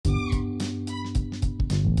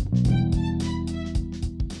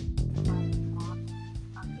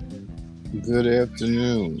Good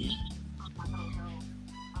afternoon.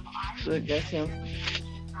 Good, that's him.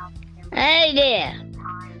 Hey there.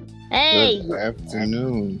 Good Hey,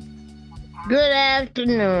 afternoon. good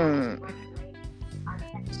afternoon.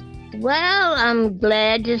 Well, I'm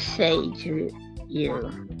glad to say to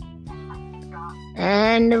you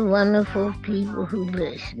and the wonderful people who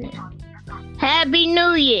listen, Happy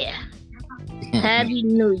New Year. Happy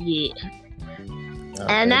New Year.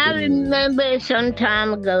 And I Happy New Year. remember some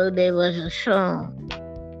time ago there was a song.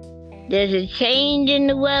 There's a change in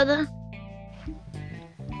the weather,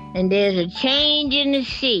 and there's a change in the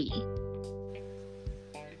sea.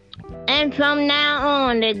 And from now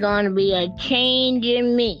on, there's going to be a change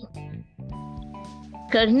in me.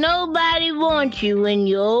 Because nobody wants you when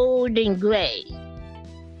you're old and gray.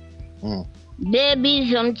 There'll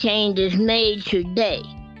be some changes made today.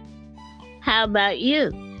 How about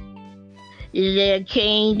you? Is there a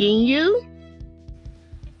change in you?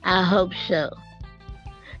 I hope so.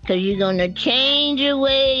 Because you're going to change the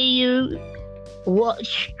way you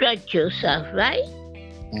stretch yourself, right?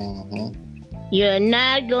 You're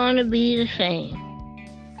not going to be the same.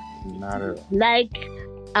 Not at all. Like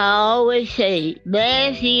I always say,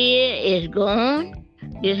 last year is gone.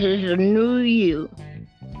 This is a new you.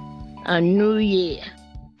 A new year.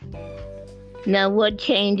 Now, what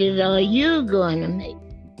changes are you going to make?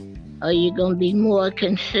 Are you going to be more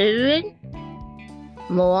considerate?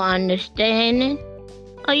 More understanding?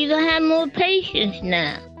 Are you going to have more patience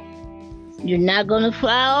now? You're not going to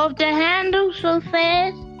fly off the handle so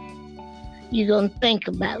fast? You're going to think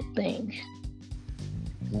about things.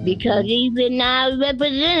 Because even our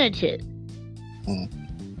representative,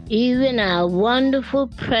 even our wonderful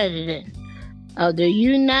president of the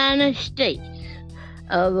United States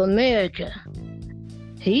of America,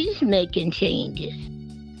 he's making changes.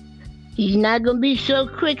 He's not going to be so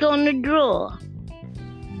quick on the draw.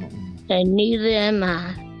 And neither am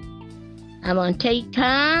I. I'm going to take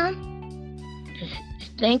time to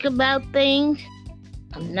think about things.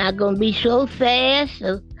 I'm not going to be so fast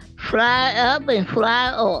to fly up and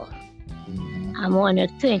fly off. I want to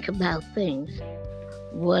think about things.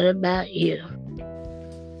 What about you?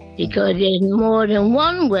 Because there's more than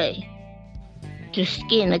one way to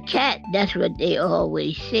skin a cat. That's what they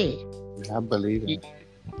always say. I believe it.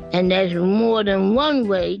 And there's more than one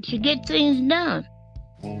way to get things done.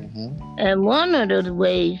 And one of those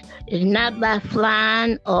ways is not by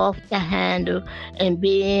flying off the handle and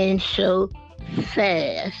being so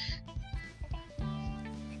fast.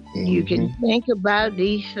 You can think about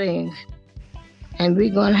these things, and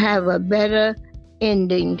we're going to have a better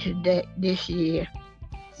ending today this year.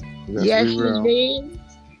 Yesterday,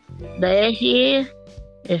 last year,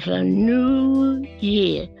 it's a new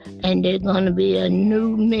year, and there's going to be a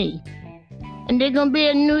new me, and there's going to be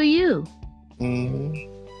a new you.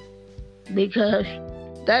 Because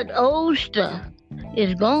that old stuff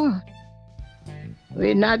is gone.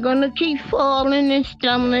 We're not going to keep falling and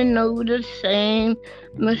stumbling over the same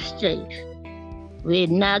mistakes. We're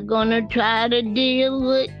not going to try to deal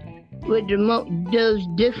with those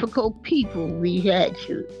difficult people we had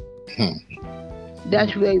to.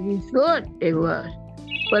 That's where we thought it was.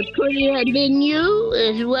 But could it have been you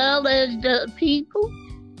as well as the people?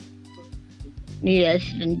 Yes,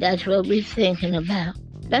 and that's what we're thinking about.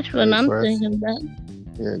 That's what I'm thinking about.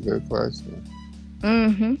 Yeah, good question.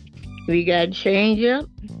 We got to change up.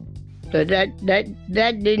 So that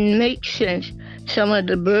didn't make sense. Some of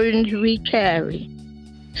the burdens we carry,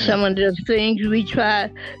 some of the things we try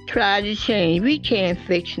to change, we can't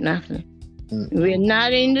fix nothing. We're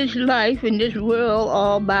not in this life, in this world,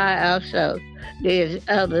 all by ourselves. There's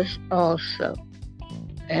others also.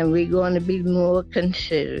 And we're going to be more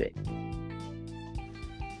considerate.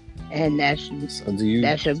 And that's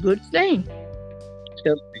a good thing.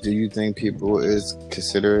 So, do you think people is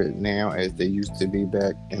considerate now as they used to be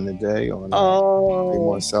back in the day, or not? They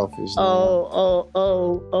more selfish now?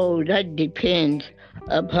 That depends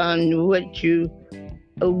upon what you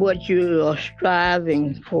are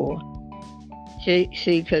striving for. See,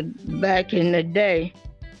 because back in the day,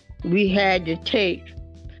 we had to take,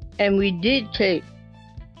 and we did take,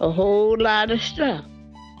 a whole lot of stuff.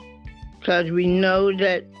 Because we know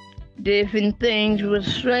that different things were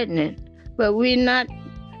threatening. But we're not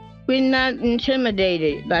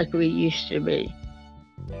intimidated like we used to be.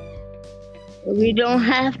 We don't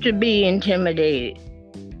have to be intimidated.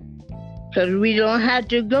 Because we don't have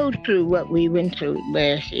to go through what we went through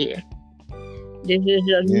last year. This is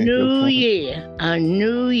a new year. A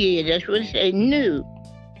new year. That's what it says, new.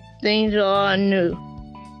 Things are new.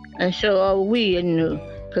 And so are we anew.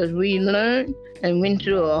 Because we learned and went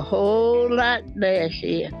through a whole lot last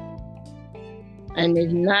year. And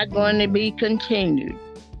it's not going to be continued.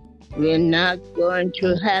 We're not going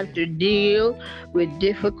to have to deal with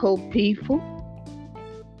difficult people.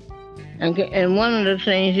 And one of the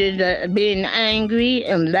things is that being angry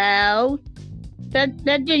and loud, that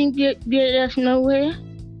didn't get us nowhere.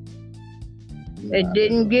 It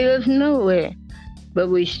didn't get us nowhere. But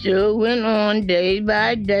we still went on day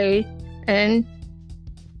by day, and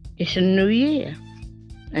it's a new year.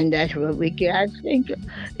 And that's what we got to think of.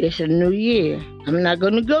 It's a new year. I'm not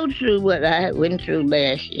going to go through what I went through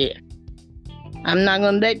last year. I'm not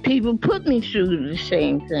going to let people put me through the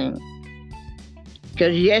same thing.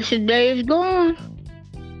 Because yesterday is gone.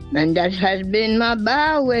 And that has been my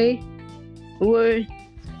byway word.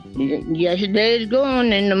 Yesterday is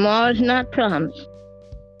gone and tomorrow's not promised.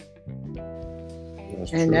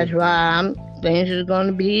 That's why things are going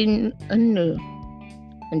to be anew.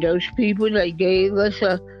 And those people that gave us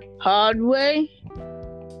a hard way,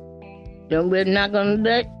 then we're not going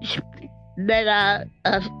to let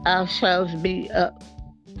ourselves be up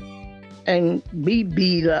and be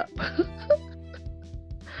beat up.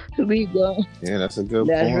 Yeah, that's a good point.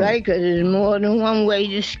 That's right, because there's more than one way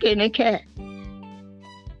to skin a cat.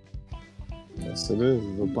 Yes, it is.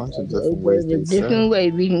 There's a bunch of different ways. There's a different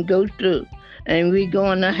way we can go through, and we're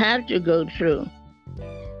going to have to go through.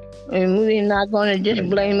 And we're not going to just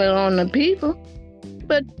blame it on the people,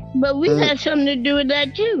 but we have something to do with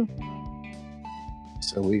that too.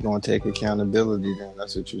 So we're going to take accountability then.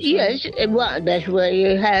 That's what you're saying? Yes, well, that's what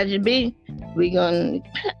it has to be. We're going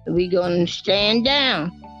to stand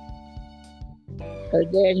down. Because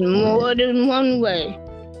there's more than one way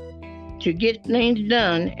to get things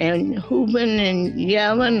done. And hooping and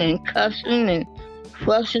yelling and cussing and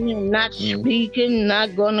fussing and not speaking,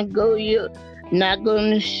 not going to go to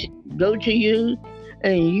you,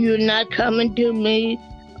 and you're not coming to me,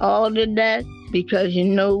 all of that, because you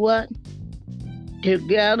know what?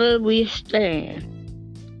 Together we stand,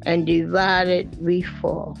 and divided we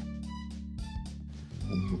fall.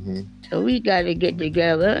 Mm-hmm. So we got to get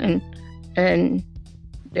together and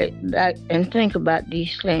think about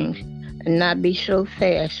these things, and not be so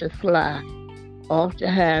fast to fly off the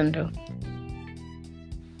handle.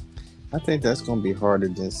 I think that's going to be harder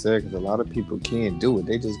than said, because a lot of people can't do it.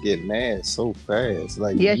 They just get mad so fast.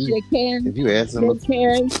 Like, yes, they can. If you ask them, they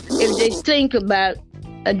can. If they think about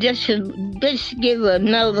just give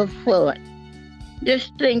another thought.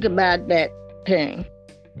 Just think about that thing,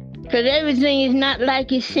 because everything is not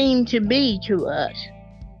like it seemed to be to us.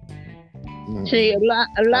 See, a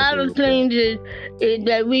lot of things is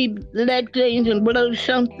that we let things and blow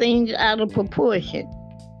some things out of proportion.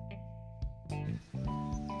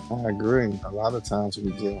 I agree. A lot of times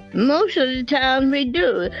we do. Most of the time we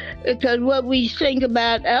do, because what we think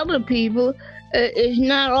about other people is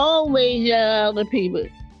not always other people.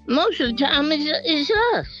 Most of the time it's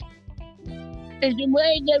us. It's the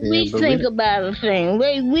way that we think about a thing, the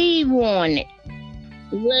way we want it,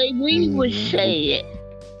 the way we would say it.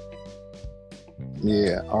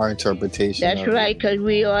 Yeah, our interpretation. That's right, because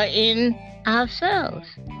we are in ourselves.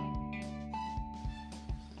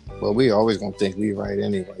 Well, we always gonna think we right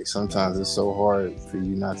anyway. Sometimes it's so hard for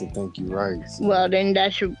you not to think you right. So. Well, then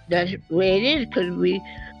that's the way it is, because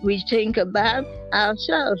we think about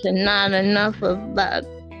ourselves and not enough for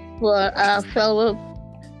our fellow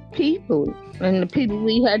people and the people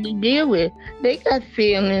we had to deal with. They got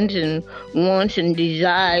feelings and wants and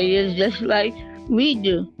desires just like we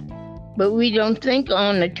do, but we don't think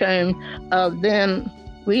on the terms of them.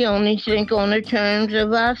 We only think on the terms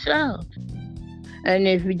of ourselves. And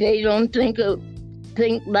if they don't think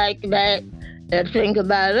like that, think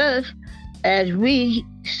about us as we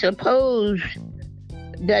suppose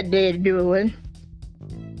that they're doing,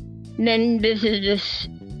 then this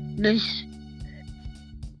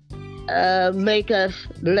make us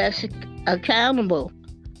less accountable.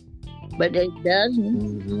 But it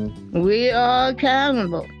doesn't. Mm-hmm. We are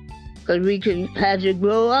accountable because we have to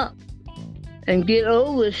grow up and get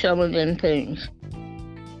over some of them things.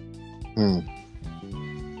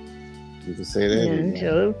 You can say that. And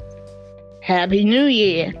so, Happy New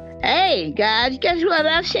Year. Hey, guys, guess what?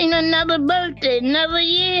 I've seen another birthday, another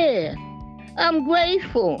year. I'm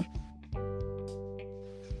grateful.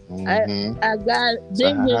 Mm-hmm. I got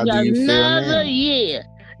this is another year.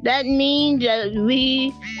 That means that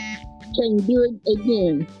we can do it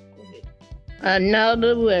again.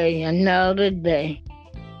 Another way, another day.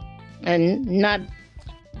 And not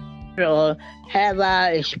or have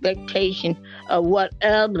our expectation of what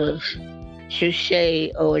others should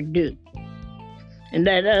say or do. And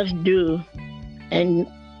let us do and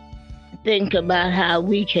think about how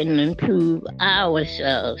we can improve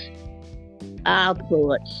ourselves, our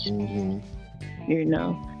thoughts,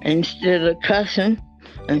 Instead of cussing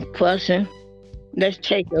and fussing, let's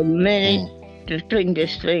take a minute to think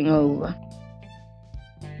this thing over.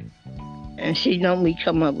 And see, don't we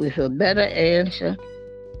come up with a better answer,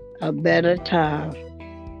 a better time.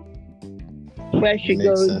 Pressure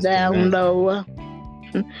goes down lower.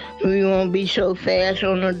 We won't be so fast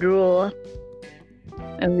on the drawer.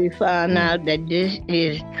 And we find out that this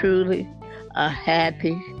is truly a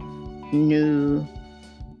happy new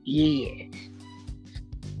year.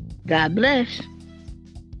 God bless.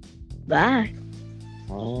 Bye.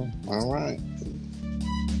 All right.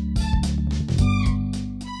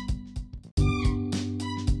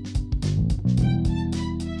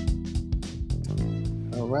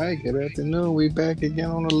 All right. Good afternoon. We back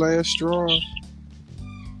again on the last straw.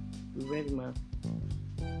 You ready, Mom?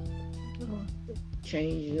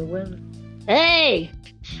 Change the weather. Hey,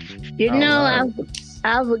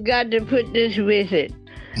 I forgot to put this with it.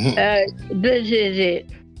 This is it.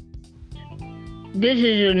 This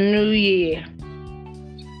is a new year.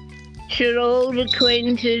 Should old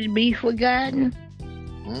acquaintances be forgotten?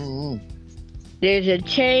 Mm-hmm. There's a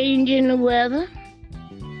change in the weather,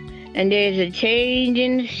 and there's a change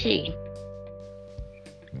in the sea.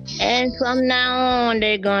 And from now on,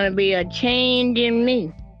 there's going to be a change in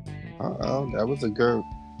me. Uh-oh, that was a good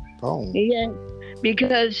poem. Yeah,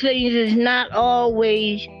 because things is not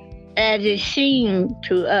always as it seems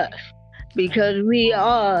to us, because we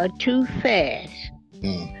are too fast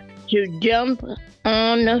to jump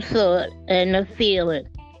on the thought and the feeling.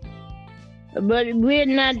 But we're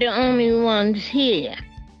not the only ones here.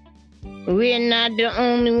 We're not the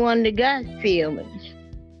only one that got feelings.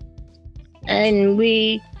 And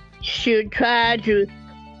we should try to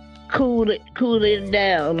cool it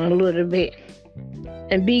down a little bit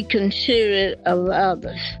and be considerate of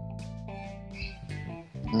others.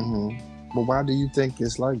 Well, why do you think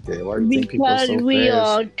it's like that? Why do you think people are so Because we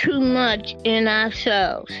are too much in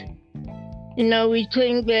ourselves. We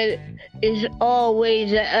think that it's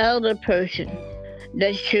always the elder person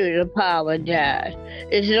that should apologize.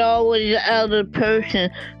 It's always the elder person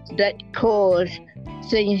that caused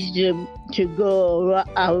things to go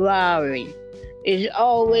awry. It's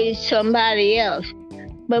always somebody else.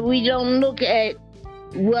 But we don't look at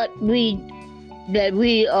that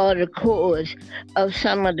we are the cause of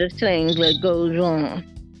some of the things that goes on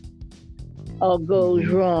or goes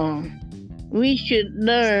wrong. We should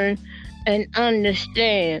learn and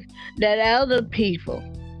understand that other people,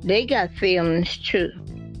 they got feelings too.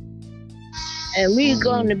 And we're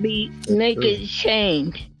going to make it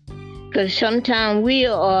change. Because sometimes we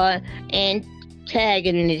are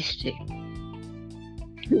antagonistic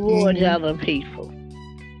towards other people.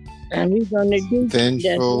 And we're going to do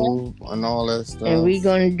vengeful and all that stuff. And we're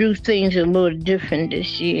going to do things a little different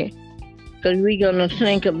this year. Because we're going to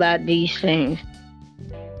think about these things.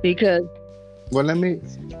 Because... Well, let me...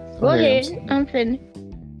 Go ahead. I'm finished.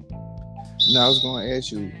 Now, I was going to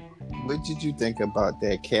ask you, what did you think about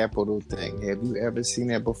that Capitol thing? Have you ever seen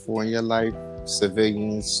that before in your life?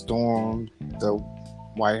 Civilians stormed the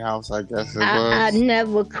White House, I guess it was. I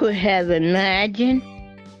never could have imagined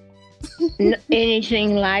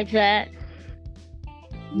anything like that,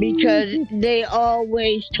 because they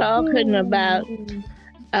always talking about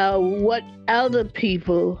what other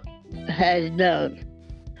people has done,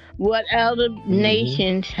 what other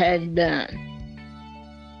nations has done,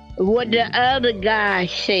 what the other guy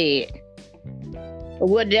said,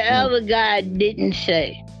 what the other guy didn't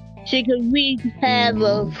say. See, because we have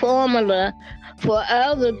a formula for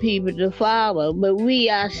other people to follow, but we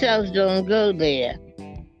ourselves don't go there.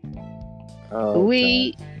 Okay.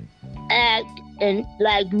 We act and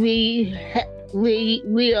like we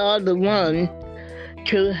are the one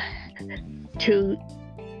to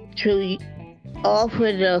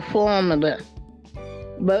offer the formula,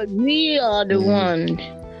 but we are the ones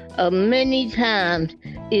many times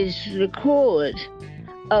is the cause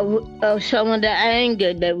of some of the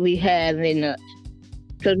anger that we have in us.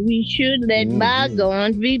 Because we should let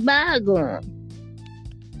bygones be bygones.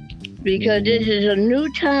 Because this is a new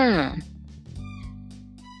time.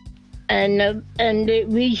 And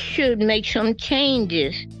we should make some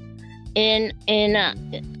changes in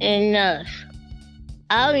us.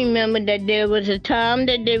 I remember that there was a time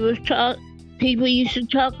that people used to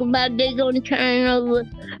talk about they're going to turn over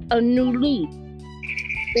a new leaf.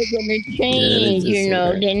 They're going to change,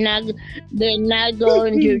 They're not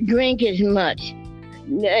going to drink as much.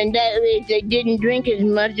 And that if they didn't drink as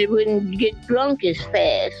much, they wouldn't get drunk as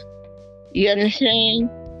fast. You understand?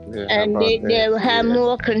 Yeah, and they'll have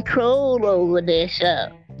more control over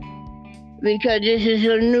themselves. Because this is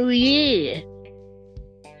a new year.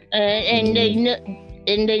 And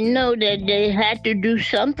and they know that they had to do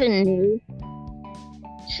something new,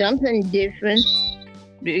 something different,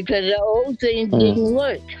 because the old thing didn't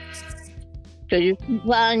work. So you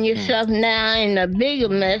find yourself now in a bigger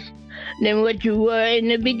mess than what you were in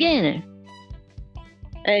the beginning.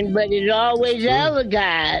 But it's always the other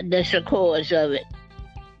guy that's the cause of it.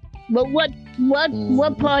 But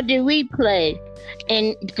what part did we play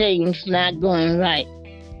in things not going right?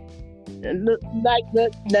 Like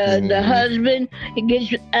the husband, he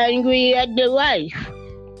gets angry at the wife,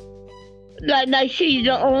 like she's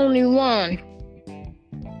the only one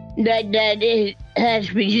that has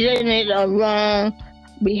presented a wrong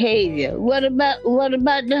behavior. What about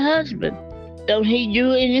the husband? Don't he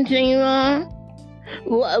do anything wrong?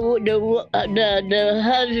 What the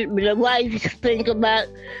husband, the wife think about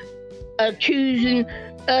accusing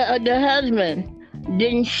the husband?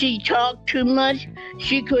 Didn't she talk too much?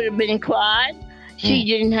 She could have been quiet. She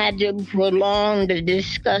didn't have to prolong the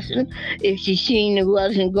discussion if she seen it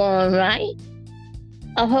wasn't going right.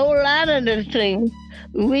 A whole lot of the things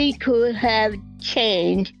we could have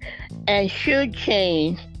changed and should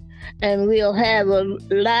change, and we'll have a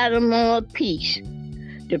lot of more peace.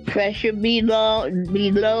 The pressure be lower.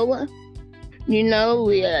 You know,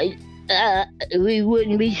 we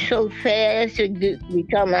wouldn't be so fast to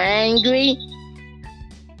become angry.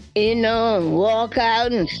 You know, and walk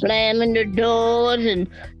out and slamming the doors and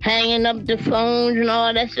hanging up the phones and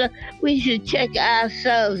all that stuff. We should check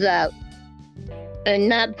ourselves out and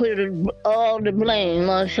not put all the blame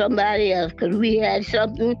on somebody else, because we had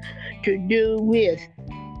something to do with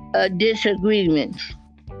disagreements.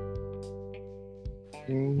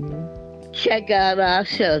 Check out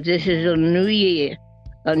ourselves. This is a new year,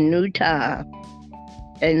 a new time,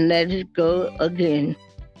 and let it go again.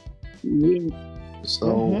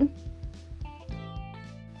 So,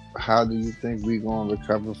 how do you think we're going to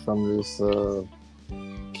recover from this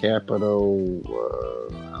Capitol,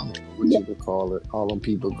 I don't know what you could call it, all them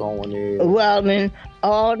people going in? Well, then,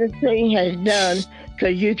 all the thing has done,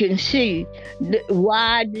 because you can see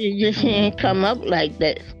why did this thing come up like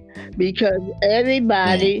this? Because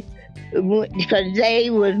everybody, because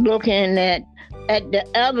they was looking at the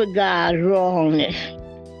other guy's wrongness,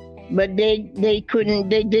 but they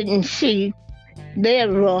didn't see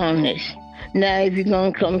their wrongness. Now, if you're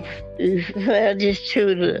gonna compare this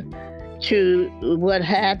to what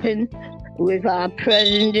happened with our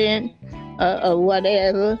president or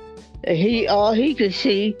whatever, all he could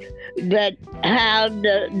see that how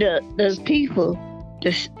the people,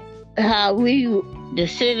 how we the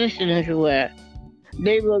citizens were,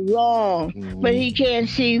 they were wrong, but he can't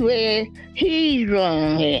see where he's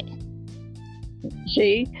wrong at.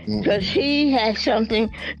 See, because he had something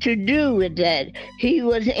to do with that. He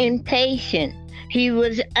was impatient. He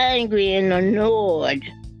was angry and annoyed.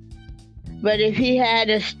 But if he had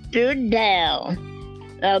stood down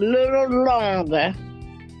a little longer,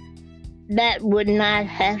 that would not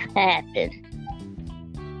have happened.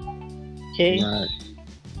 See? Right.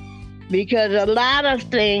 Because a lot of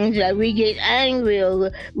things that we get angry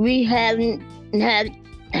over, we have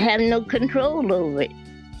no control over it.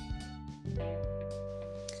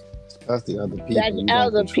 That's the other people. That's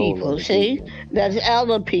other people, see? People. That's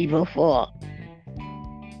other people's fault.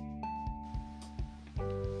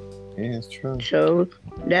 Yeah, it's true. So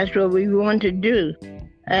that's what we want to do.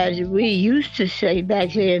 As we used to say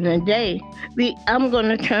back there in the day, I'm going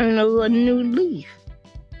to turn over a new leaf.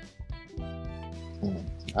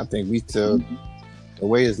 I think we still, the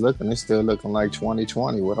way it's still looking like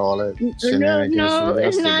 2020 with all that shenanigans. No,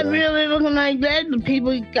 it's not really looking like that. The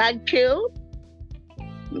people got killed.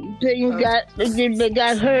 They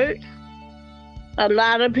got hurt. A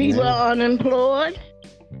lot of people are unemployed.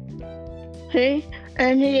 See?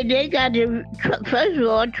 And they got to, first of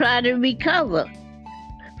all, try to recover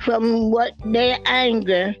from what his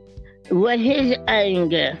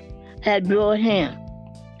anger had brought him.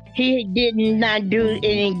 He did not do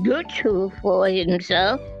any good for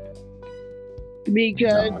himself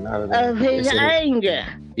because of his anger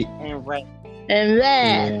and wrath.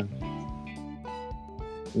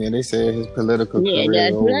 Yeah, they said his political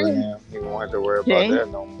career over now. He wanted to worry about that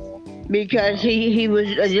no more. Because he was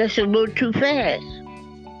just a little too fast.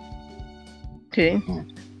 See?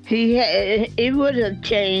 It would have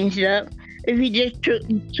changed up if he just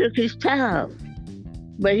took his time.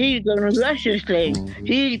 But he's going to rush this thing.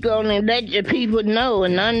 He's going to let the people know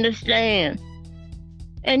and understand.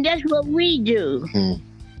 And that's what we do.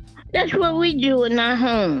 That's what we do in our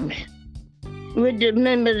homes with the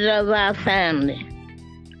members of our family.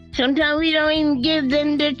 Sometimes we don't even give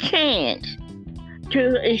them the chance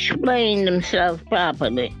to explain themselves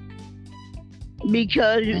properly.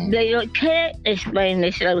 because they can't explain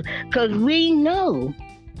themselves. Because we know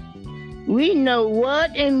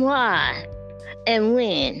what and why and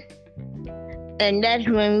when, and that's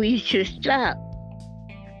when we should stop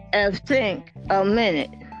and think a minute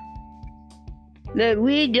that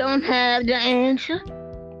we don't have the answer.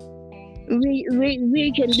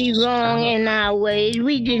 We can be wrong in our ways.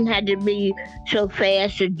 We didn't have to be so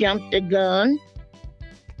fast to jump the gun,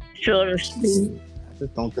 so to speak. I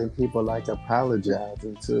just don't think people like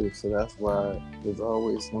apologizing too, so that's why there's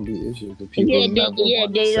always gonna be issues. People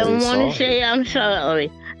they don't want to say I'm sorry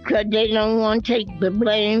because they don't want to take the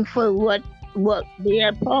blame for what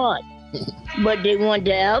their part, but they want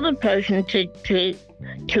the other person to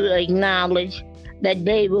acknowledge that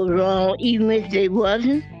they were wrong, even if they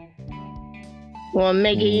wasn't. Or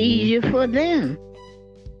make it easier for them.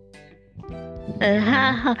 And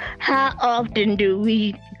how often do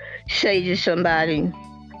we say to somebody,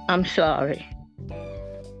 I'm sorry,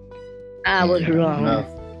 I was wrong.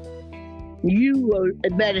 You were,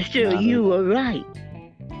 better still, you were right.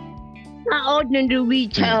 How often do we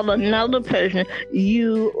tell another person,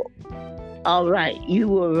 you are right, you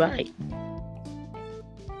were right?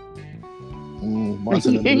 You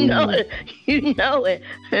know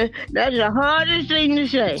it. That's the hardest thing to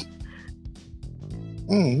say.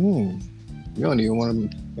 You don't even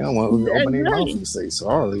want to open their mouth and say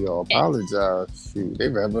sorry or apologize. Shoot, they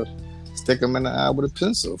rather stick them in the eye with a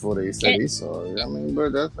pencil before they say they sorry. I mean,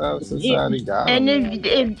 but that's how society got. And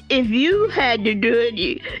if you had to do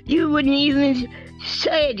it, you wouldn't even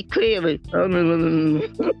say it clearly.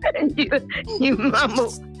 You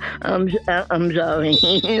mumble, I'm sorry.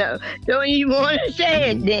 Don't you want to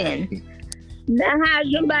say it then? Now how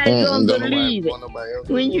somebody gonna believe it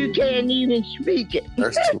when you can't even speak it?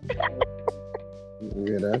 That's true.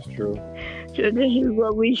 Yeah, that's true. So this is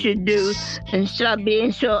what we should do and stop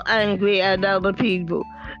being so angry at other people,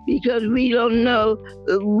 because we don't know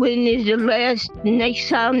when is the next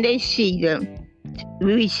time we see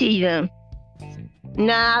them.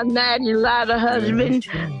 Now a lot of husbands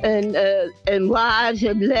and wives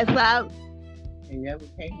have left out and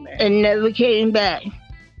never came back.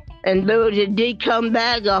 And those that did come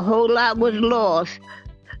back, a whole lot was lost.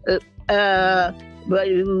 But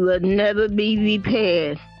it will never be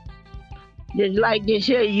repaired. Just like they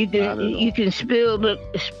said, you can spill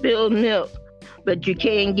milk, but you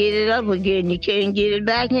can't get it up again. You can't get it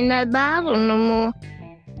back in that bottle no more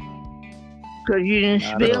because you didn't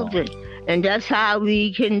spill it. And that's how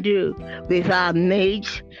we can do with our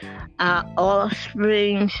mates, our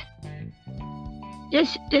offsprings.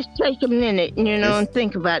 Just take a minute, and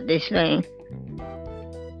think about this thing.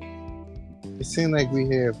 It seems like we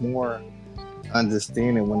have more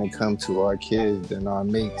understanding when it comes to our kids than our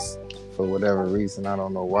mates, for whatever reason. I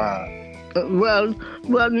don't know why. Well,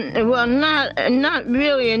 not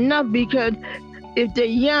really enough, because if they're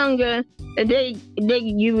younger,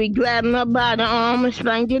 you would grab them up by the arm and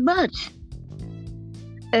spank their butts.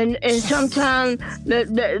 And sometimes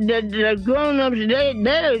the grown-ups,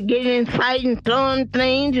 they're getting fighting, throwing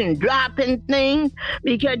things and dropping things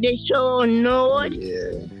because they're so annoyed.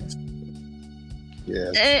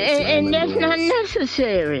 Yeah. And that's not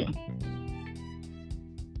necessary.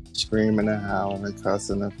 Screaming and howling and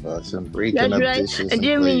cussing and fussing, breaking up dishes. And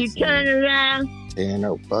then when you turn around, tearing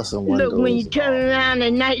up, busting windows. Look, when you turn around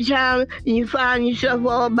at nighttime and you find yourself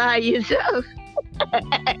all by yourself.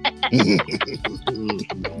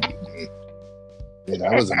 Yeah,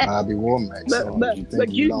 that was a Bobby Womack song. But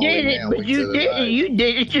you did it. But you did it. You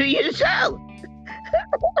did it to yourself.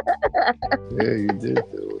 Yeah, you did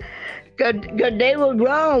do it. Because they were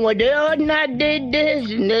wrong. Well, they ought not did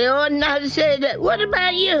this and they ought not said that. What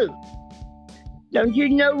about you? Don't you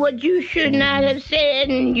know what you should not have said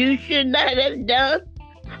and you should not have done?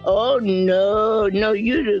 Oh, no,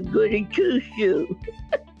 you're the goody two-shoe.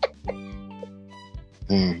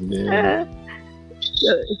 Yeah.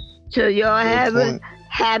 So y'all have a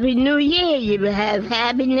happy new year. You will have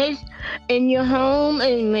happiness in your home,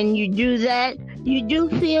 and when you do that, you do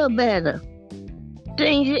feel better.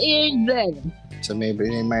 Things is better. So maybe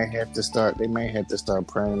they might have to start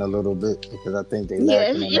praying a little bit, because I think they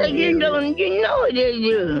lack. Yes, you know they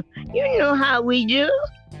do. You know how we do.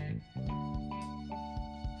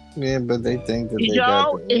 Yeah, but they think that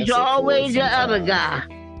it's always the other guy.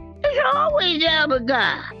 It's always the other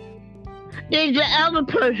guy. There's the other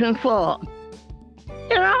person's fault.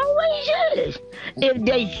 It always is. If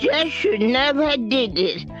they just should never have did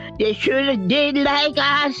this, they should have did like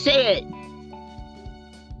I said.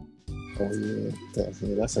 Oh yeah,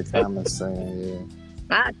 that's a common saying. Yeah.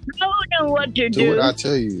 I told them what to do. Do what I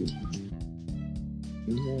tell you.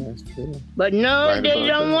 Yeah, that's true. But no, Right they about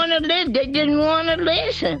don't that. want to live. They didn't want to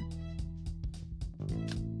listen.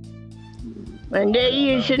 And there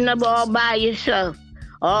you sitting up all by yourself,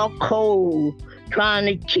 all cold, trying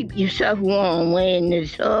to keep yourself warm when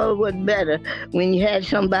it's was better when you had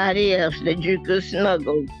somebody else that you could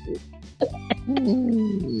snuggle to.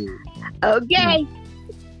 Okay.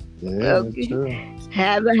 Yeah, Okay. that's true.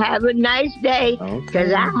 Have a nice day. Cause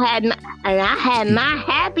Okay. I had my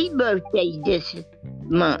happy birthday this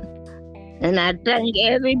month, and I thank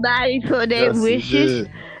everybody for their Yes, you wishes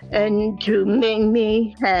did. and to make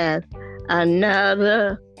me have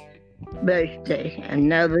another birthday,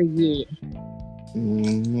 another year.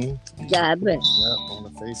 Mm-hmm. God bless. Yep,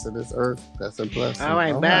 on the face of this earth, that's a blessing. All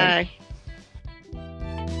right, bye.